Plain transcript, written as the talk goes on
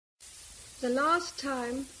The last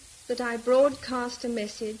time that I broadcast a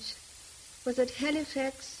message was at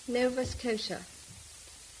Halifax, Nova Scotia,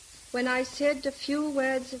 when I said a few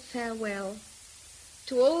words of farewell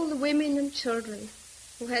to all the women and children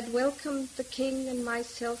who had welcomed the King and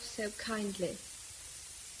myself so kindly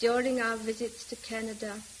during our visits to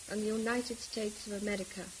Canada and the United States of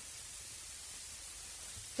America.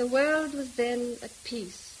 The world was then at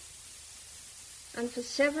peace, and for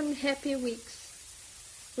 7 happy weeks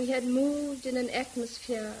we had moved in an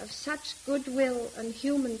atmosphere of such goodwill and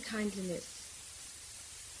human kindliness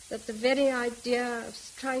that the very idea of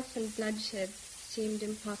strife and bloodshed seemed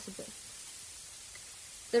impossible.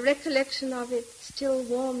 The recollection of it still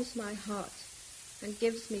warms my heart and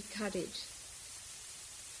gives me courage.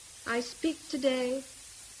 I speak today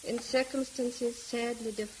in circumstances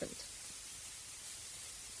sadly different.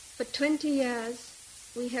 For 20 years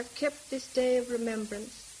we have kept this day of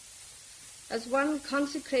remembrance as one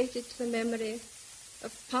consecrated to the memory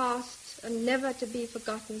of past and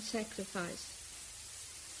never-to-be-forgotten sacrifice.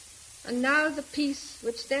 And now the peace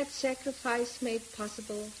which that sacrifice made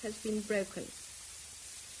possible has been broken,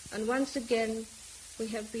 and once again we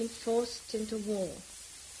have been forced into war.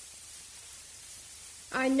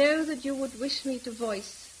 I know that you would wish me to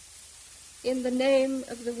voice, in the name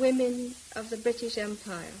of the women of the British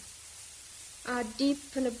Empire, our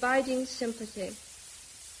deep and abiding sympathy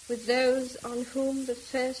with those on whom the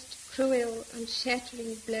first cruel and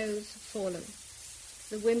shattering blows have fallen,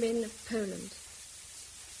 the women of Poland.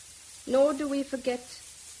 Nor do we forget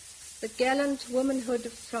the gallant womanhood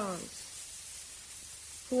of France,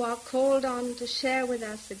 who are called on to share with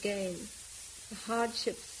us again the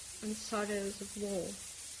hardships and sorrows of war.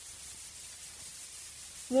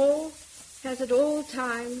 War has at all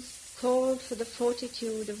times called for the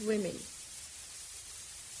fortitude of women.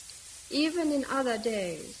 Even in other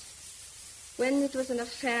days, when it was an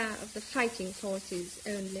affair of the fighting forces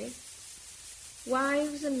only,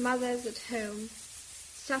 wives and mothers at home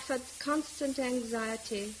suffered constant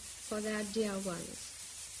anxiety for their dear ones,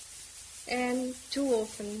 and too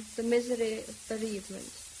often the misery of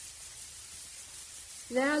bereavement.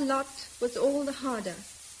 Their lot was all the harder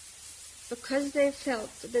because they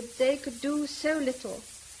felt that they could do so little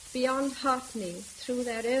beyond heartening through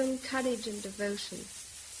their own courage and devotion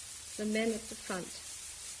the men at the front.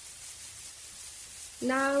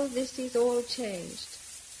 Now this is all changed,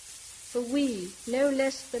 for we, no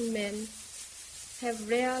less than men, have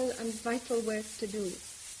real and vital work to do.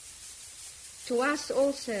 To us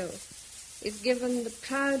also is given the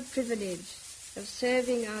proud privilege of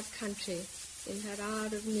serving our country in her hour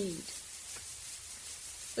of need.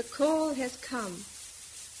 The call has come,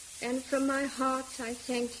 and from my heart I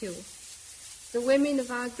thank you, the women of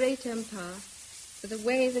our great empire, for the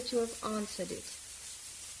way that you have answered it.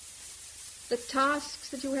 The tasks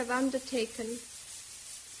that you have undertaken,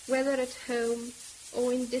 whether at home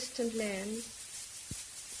or in distant lands,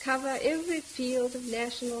 cover every field of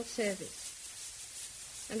national service.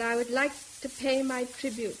 And I would like to pay my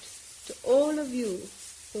tribute to all of you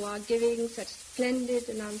who are giving such splendid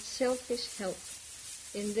and unselfish help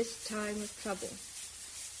in this time of trouble.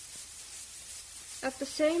 At the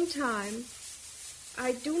same time,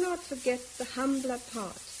 I do not forget the humbler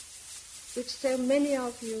part which so many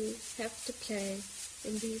of you have to play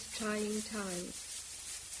in these trying times.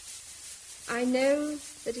 I know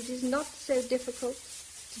that it is not so difficult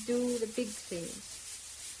to do the big things.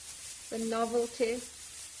 The novelty,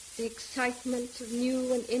 the excitement of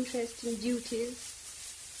new and interesting duties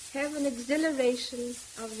have an exhilaration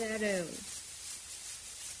of their own.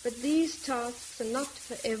 But these tasks are not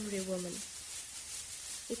for every woman.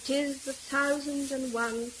 It is the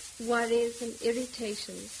 1,001 worries and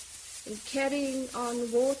irritations in carrying on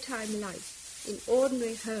wartime life in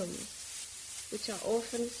ordinary homes which are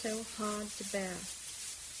often so hard to bear.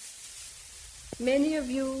 Many of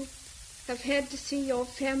you have had to see your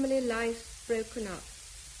family life broken up,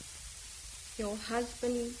 your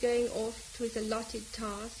husband going off to his allotted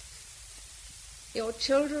task, your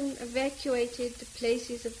children evacuated to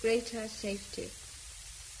places of greater safety.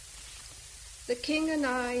 The King and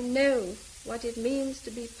I know what it means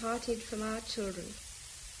to be parted from our children,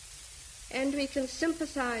 and we can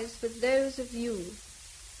sympathize with those of you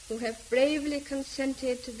who have bravely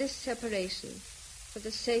consented to this separation for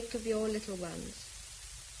the sake of your little ones.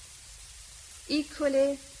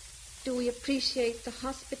 Equally do we appreciate the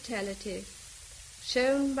hospitality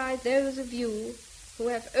shown by those of you who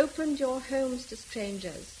have opened your homes to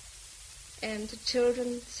strangers and to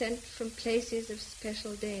children sent from places of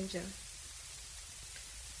special danger.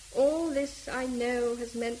 All this, I know,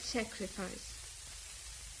 has meant sacrifice.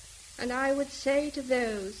 And I would say to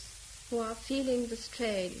those who are feeling the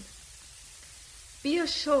strain, Be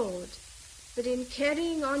assured that in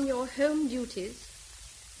carrying on your home duties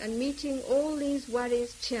and meeting all these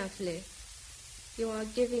worries cheerfully, you are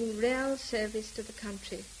giving real service to the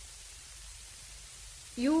country.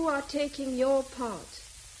 You are taking your part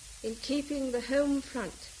in keeping the home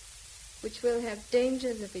front, which will have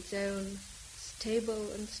dangers of its own,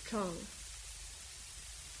 stable and strong.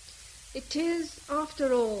 It is,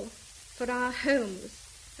 after all, for our homes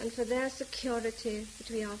and for their security that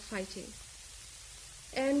we are fighting.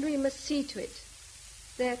 And we must see to it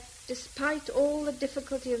that, despite all the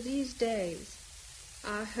difficulty of these days,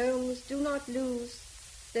 our homes do not lose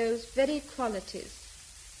those very qualities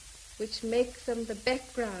which make them the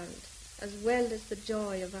background as well as the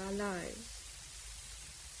joy of our lives.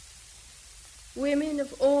 Women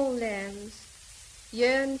of all lands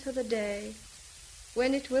yearn for the day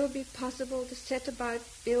when it will be possible to set about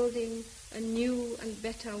building a new and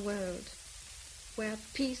better world, where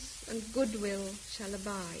peace and goodwill shall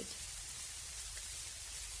abide.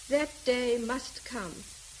 That day must come.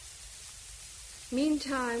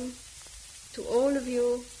 Meantime, to all of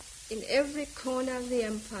you in every corner of the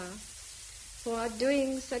empire who are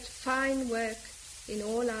doing such fine work in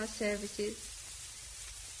all our services,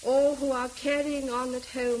 all who are carrying on at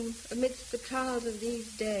home amidst the trials of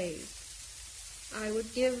these days, I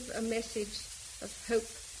would give a message of hope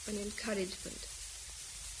and encouragement.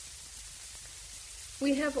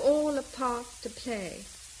 We have all a part to play,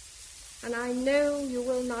 and I know you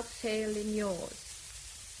will not fail in yours.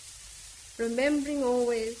 Remembering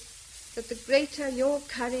always that the greater your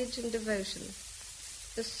courage and devotion,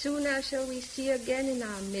 the sooner shall we see again in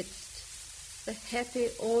our midst the happy,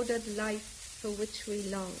 ordered life for which we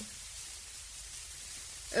long.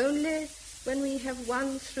 Only when we have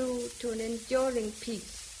won through to an enduring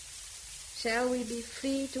peace shall we be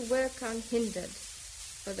free to work unhindered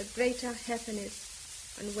for the greater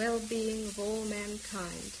happiness and well-being of all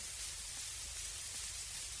mankind.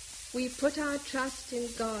 We put our trust in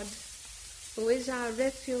God, who is our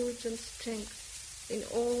refuge and strength in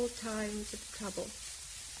all times of trouble.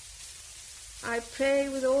 I pray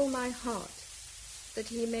with all my heart that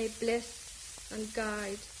he may bless and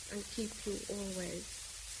guide and keep you always.